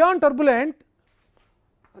 Beyond turbulent,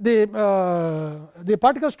 the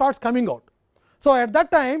particle starts coming out. So at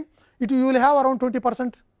that time you will have around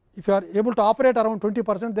 20%. If you are able to operate around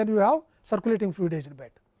 20%, then you have circulating fluidized bed.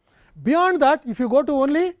 Beyond that, if you go to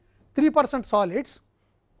only 3% solids,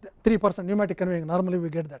 3% pneumatic conveying, normally we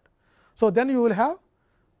get that. So then you will have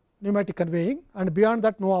pneumatic conveying, and beyond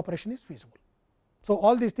that no operation is feasible. So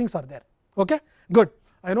all these things are there. Okay, good.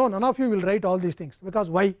 I know none of you will write all these things, because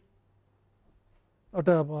why?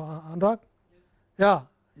 Anurag? Yeah,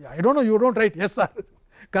 I don't know, you don't write. Yes, sir.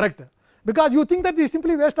 Correct. Because you think that this is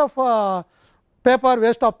simply waste of paper,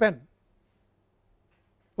 waste of pen.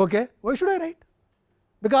 Okay. Why should I write?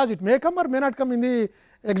 Because it may come or may not come in the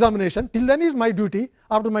examination. Till then is my duty.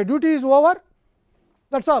 After my duty is over,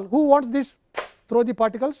 that is all. Who wants this? Throw the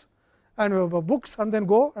particles and books and then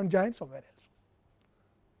go and join somewhere else.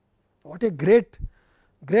 What a great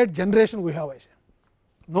generation we have, I say.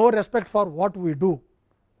 No respect for what we do,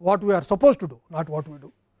 what we are supposed to do, not what we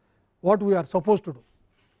do, what we are supposed to do.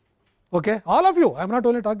 Okay? All of you, I am not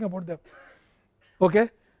only talking about them. Okay?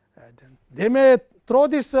 They may throw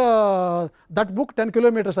this that book 10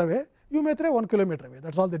 kilometers away, you may throw 1 kilometer away,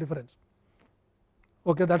 that is all the difference.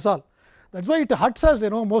 Okay, that is all. That is why it hurts us,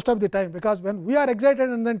 most of the time, because when we are excited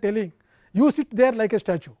and then telling, you sit there like a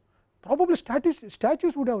statue, probably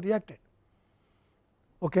statues would have reacted.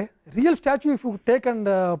 Okay. Real statue, if you take and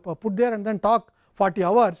put there and then talk 40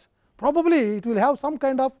 hours, probably it will have some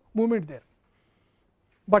kind of movement there.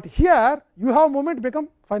 But here you have movement, become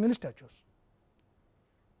finally statues.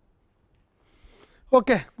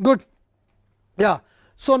 Okay, good. Yeah.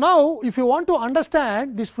 So, now if you want to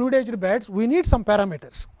understand these fluidized beds, we need some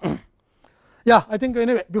parameters. Yeah, I think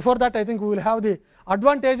anyway, before that I think we will have the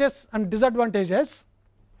advantages and disadvantages.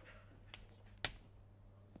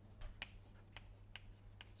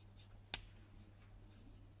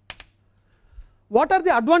 What are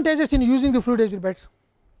the advantages in using the fluidized beds?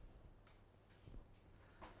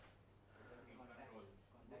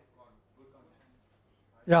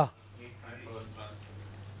 Yeah.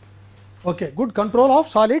 Okay, good control of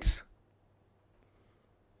solids,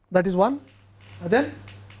 that is one. Then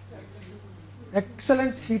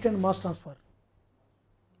excellent heat and mass transport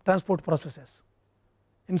processes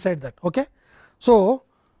inside that. Okay. So,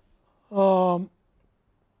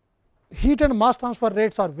 heat and mass transfer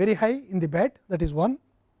rates are very high in the bed, that is one.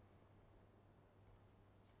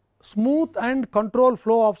 Smooth and controlled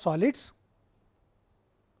flow of solids,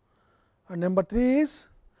 and number 3 is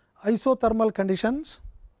isothermal conditions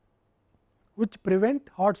which prevent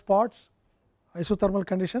hot spots, isothermal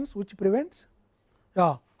conditions which prevents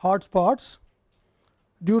hot spots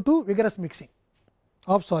due to vigorous mixing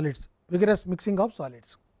of solids,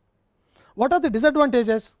 What are the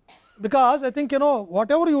disadvantages? Because I think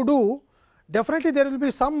whatever you do, definitely there will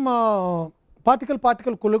be some particle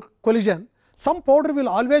collision, some powder will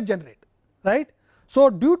always generate, right.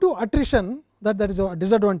 So, due to attrition, that is a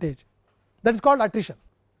disadvantage, that is called attrition.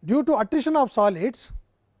 Due to attrition of solids,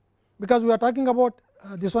 because we are talking about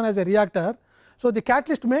this one as a reactor. So, the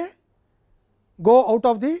catalyst may go out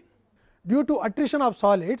of the, due to attrition of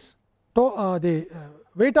solids, so the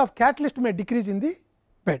weight of catalyst may decrease in the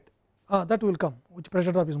bed, that will come, which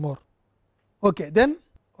pressure drop is more. Okay. Then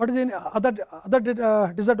what is the other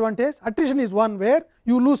disadvantage? Attrition is one where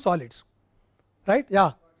you lose solids, right.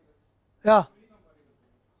 Yeah, yeah.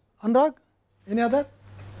 Anurag, any other?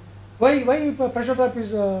 Why pressure drop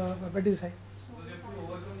is bed is high? So they have to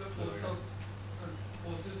overcome the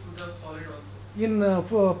forces to the solid also. In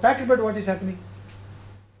packed bed, what is happening?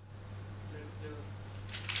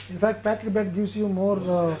 In fact, packed bed gives you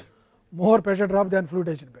more pressure drop than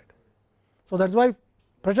fluidized bed. So, that is why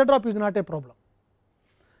pressure drop is not a problem,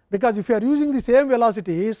 because if you are using the same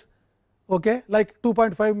velocities, okay, like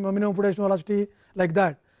 2.5 minimum fluidization velocity, like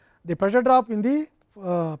that, the pressure drop in the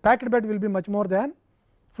packed bed will be much more than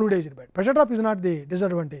fluidized bed. Pressure drop is not the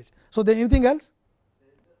disadvantage. So, then anything else?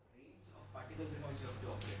 There is the range of particles in which you have to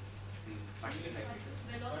operate, the particle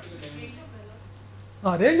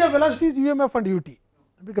Range of velocity is UMF and UT,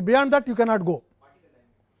 because beyond that you cannot go.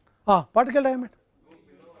 Particle diameter.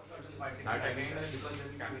 because they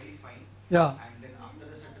will be very fine. Yeah. And then after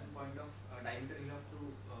a certain point of diameter, you have to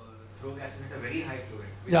throw gas in at a very high flow rate.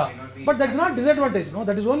 Which Yeah, may not be but that is not disadvantage. No,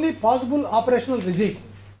 that is only possible operational regime.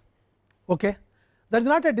 Okay, that is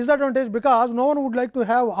not a disadvantage, because no one would like to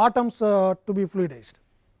have atoms to be fluidized.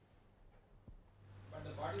 But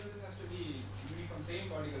the particles has to be uniform, same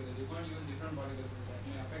particles. You can't use different particles. That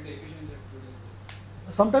may affect the efficiency of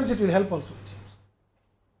fluidization. Sometimes it will help also, it seems.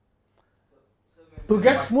 To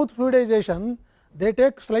get smooth fluidization, they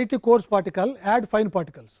take slightly coarse particle, add fine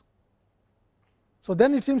particles. So,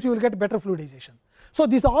 then it seems you will get better fluidization. So,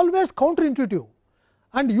 this is always counterintuitive,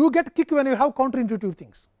 and you get kick when you have counterintuitive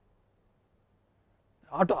things.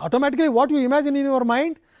 Automatically what you imagine in your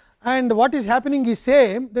mind and what is happening is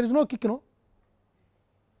same, there is no kick, no.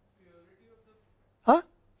 Huh?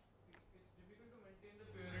 It's difficult to maintain the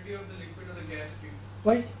purity of the liquid or the gas stream.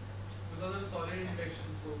 Why? Because of the solid interaction.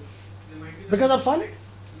 So there might be Because of solid?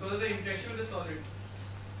 because of the interaction with the solid.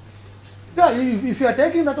 Yeah, if you are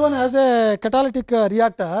taking that one as a catalytic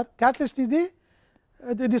reactor, catalyst is the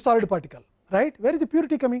solid particle, right. Where is the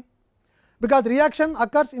purity coming? Because reaction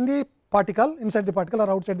occurs in the particle, inside the particle or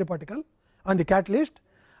outside the particle, on the catalyst,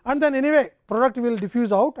 and then anyway product will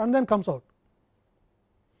diffuse out and then comes out.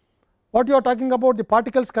 What you are talking about, the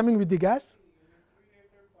particles coming with the gas,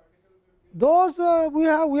 those we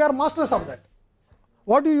are masters of that.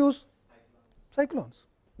 What do you use? Cyclones,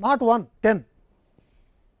 not 1, 10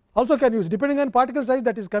 also can use depending on particle size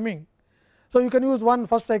that is coming. So, you can use one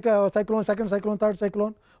first cyclone, second cyclone, third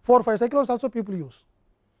cyclone, 4, 5 cyclones also people use.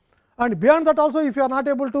 And beyond that also, if you are not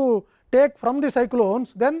able to take from the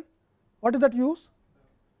cyclones, then what is that use?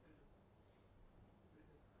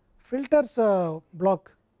 Filters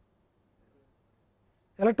block,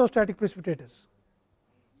 electrostatic precipitators,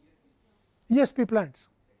 ESP plants,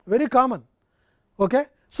 very common. Okay.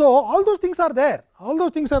 So, all those things are there,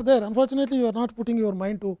 unfortunately, you are not putting your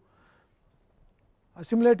mind to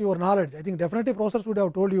assimilate your knowledge. I think definitely professors would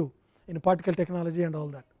have told you in particle technology and all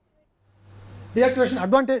that. Deactivation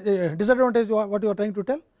advantage, disadvantage, what you are trying to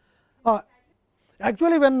tell?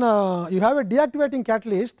 Actually, when you have a deactivating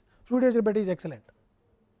catalyst, fluidized bed is excellent.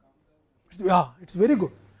 It is very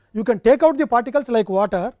good. You can take out the particles like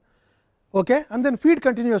water, okay, and then feed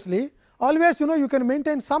continuously. Always you can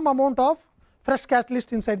maintain some amount of fresh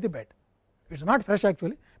catalyst inside the bed. It is not fresh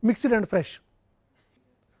actually, mixed and fresh.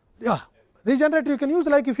 Regenerator you can use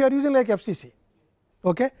like if you are using like FCC.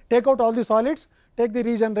 Okay, take out all the solids, take the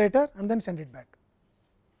regenerator and then send it back.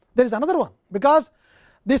 There is another one, because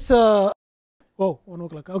this 1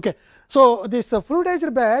 o'clock. Okay. So, this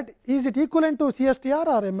fluidized bed, is it equivalent to CSTR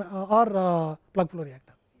or plug flow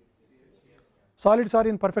reactor? Solids are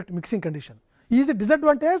in perfect mixing condition. Is it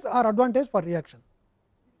disadvantage or advantage for reaction?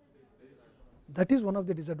 That is one of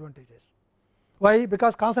the disadvantages. Why?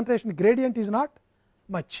 Because concentration gradient is not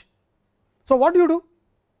much. So, what do you do?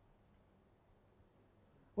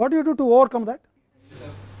 What do you do to overcome that?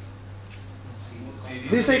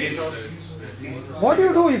 What do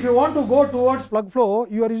you do if you want to go towards plug flow?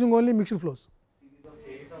 You are using only mixed flows.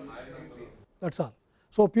 That is all.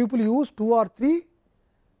 So, people use 2 or 3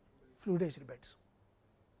 fluidized beds.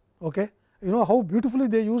 Okay. You know how beautifully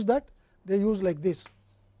they use that? They use like this.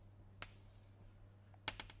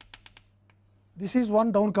 This is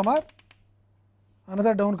one downcomer,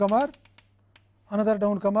 another downcomer, another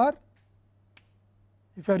downcomer.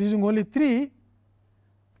 If you are using only 3,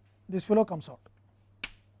 this fellow comes out.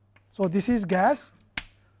 So, this is gas,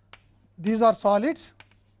 these are solids,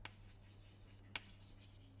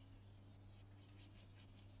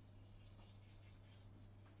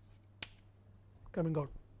 coming out,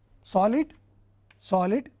 solid,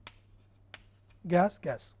 solid, gas,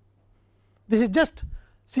 gas. This is just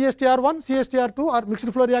CSTR1, CSTR2 or mixed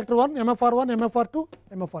flow reactor 1, MFR1, MFR2,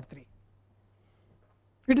 MFR3.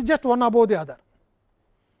 It is just one above the other.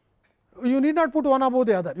 You need not put one above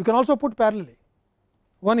the other, you can also put parallelly.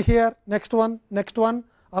 One here, next one,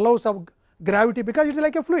 allows of gravity, because it is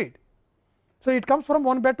like a fluid. So, it comes from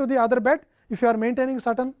one bed to the other bed if you are maintaining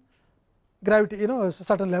certain gravity,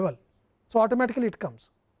 certain level. So, automatically it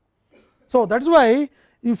comes. So, that is why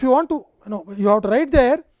if you want to, you have to write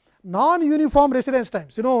there non-uniform residence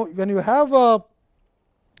times. When you have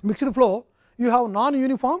mixed flow, you have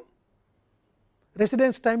non-uniform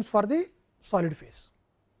residence times for the solid phase.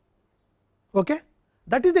 Okay?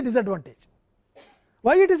 That is the disadvantage.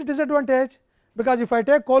 Why it is a disadvantage? Because if I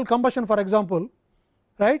take coal combustion for example,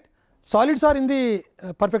 right, solids are in the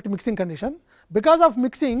perfect mixing condition. Because of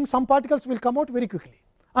mixing, some particles will come out very quickly,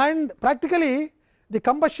 and practically the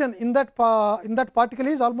combustion in that particle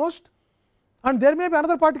is almost, and there may be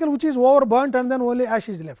another particle which is overburnt and then only ash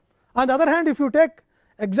is left. On the other hand, if you take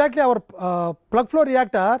exactly our plug flow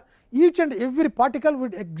reactor, each and every particle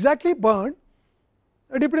would exactly burn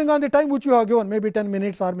depending on the time which you have given, maybe 10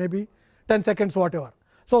 minutes or maybe 10 seconds, whatever.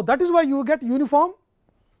 So, that is why you get uniform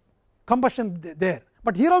combustion there,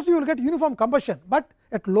 but here also you will get uniform combustion, but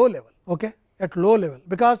at low level. Okay? At low level,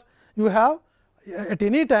 because you have at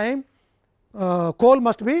any time coal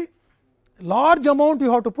must be large amount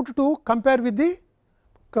you have to put to compare with the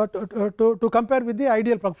to compare with the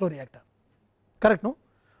ideal plug flow reactor, correct? No,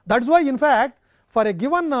 that is why in fact for a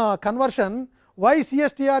given conversion, why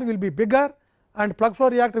CSTR will be bigger and plug flow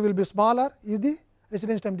reactor will be smaller is the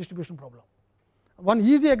residence time distribution problem. One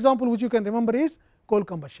easy example which you can remember is coal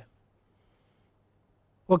combustion.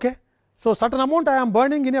 Okay? So, certain amount I am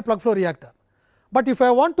burning in a plug flow reactor, but if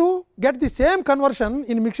I want to get the same conversion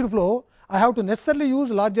in mixed flow, I have to necessarily use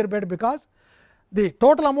larger bed, because the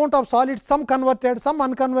total amount of solids, some converted, some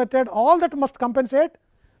unconverted, all that must compensate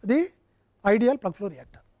the ideal plug flow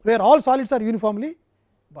reactor, where all solids are uniformly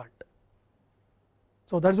burnt.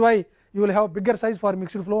 So, that is why you will have bigger size for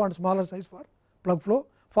mixed flow and smaller size for plug flow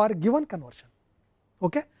for a given conversion.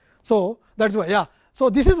 Okay? So, that is why. So,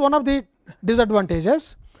 this is one of the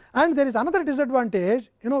disadvantages, And there is another disadvantage,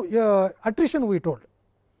 attrition we told.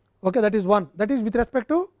 Okay, that is one, that is with respect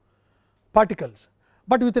to particles,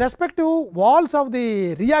 but with respect to walls of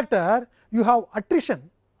the reactor you have attrition,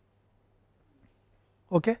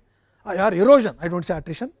 okay, or erosion. I do not say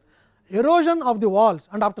attrition, erosion of the walls,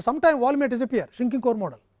 and after some time wall may disappear, shrinking core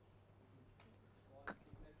model.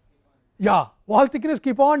 Yeah, wall thickness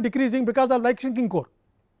keep on decreasing because of like shrinking core,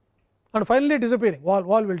 and finally disappearing, wall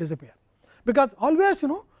will disappear, because always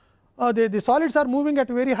the solids are moving at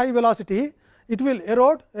very high velocity, it will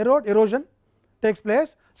erosion takes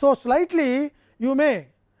place. So, slightly you may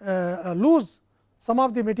lose some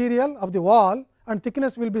of the material of the wall, and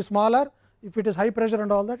thickness will be smaller. If it is high pressure and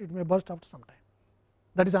all that, it may burst after some time.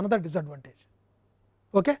 That is another disadvantage.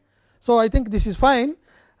 Okay. So, I think this is fine,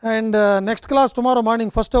 and next class tomorrow morning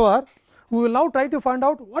first hour, we will now try to find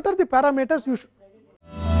out what are the parameters you should